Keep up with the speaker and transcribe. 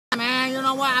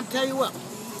know what? I'll tell you what.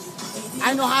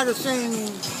 I know how to sing.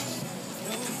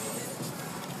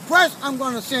 First, I'm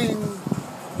going to sing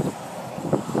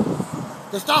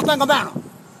the Star Spangled Banner.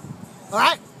 All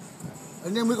right?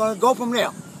 And then we're going to go from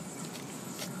there.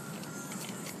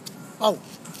 Oh,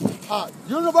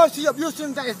 University of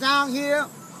Houston is down here.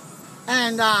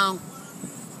 And I'm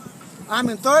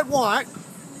in 3rd Ward.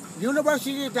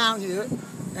 University is down here.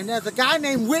 And there's a guy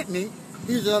named Whitney.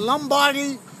 He's a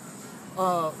Lombardi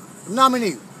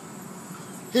nominee.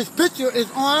 His picture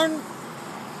is on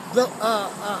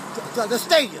the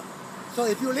stadium. So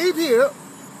if you leave here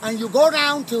and you go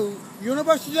down to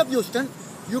University of Houston,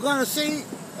 you're going to see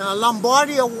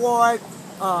Lombardi Award.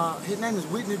 His name is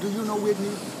Whitney. Do you know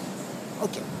Whitney?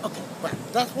 Okay. Well,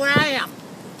 that's where I am.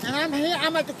 And I'm here.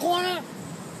 I'm at the corner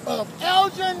of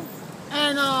Elgin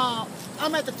and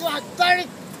I'm at the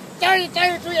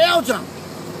 33 Elgin.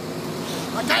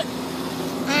 Okay?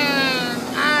 And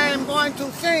I'm going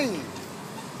to sing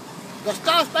the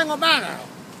Star Spangled Banner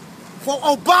for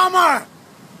Obama.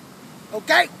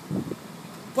 Okay?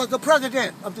 For the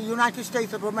President of the United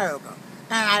States of America.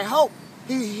 And I hope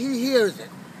he hears it.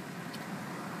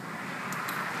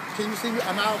 Can you see me?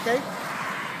 Am I okay?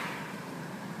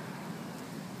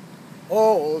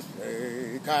 Oh,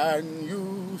 say, can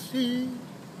you see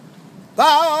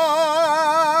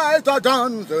by the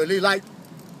dawn's early light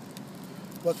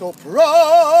what so proudly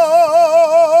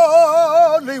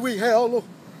we held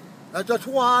at the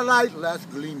twilight last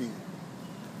gleaming?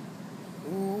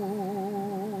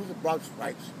 Ooh, the broad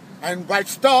stripes and bright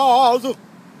stars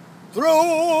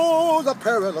through the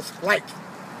perilous flight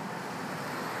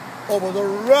over the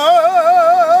ramparts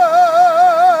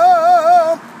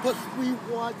we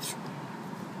watch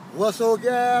was so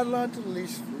gallantly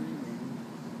streaming,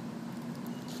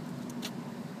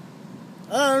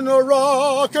 and the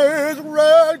rocket's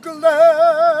red glare,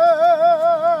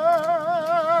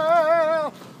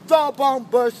 the bomb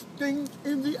bursting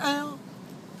in the air,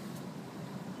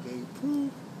 gave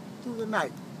proof through the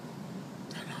night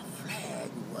that our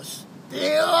flag was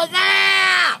still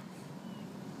there.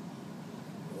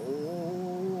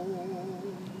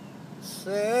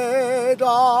 Say,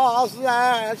 does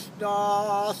that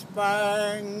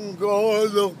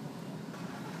star-spangled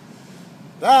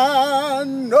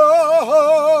banner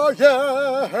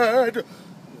yet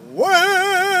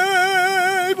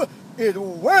wave? It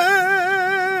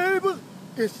waves,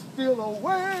 it's still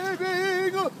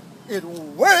a-waving, it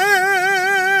waves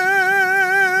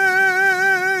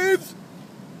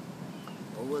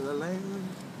over the land,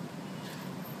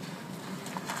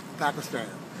 Pakistan.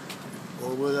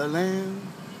 Over the land,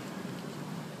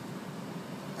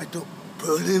 at the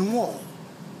Berlin Wall,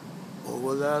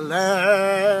 over the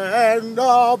land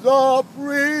of the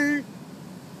free,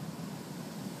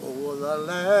 over the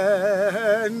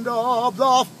land of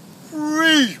the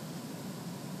free,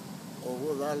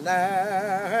 over the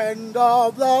land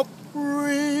of the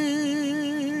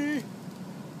free.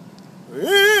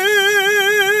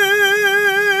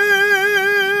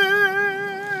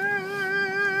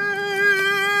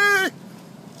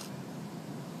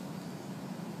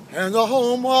 And the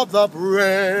home of the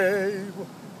brave.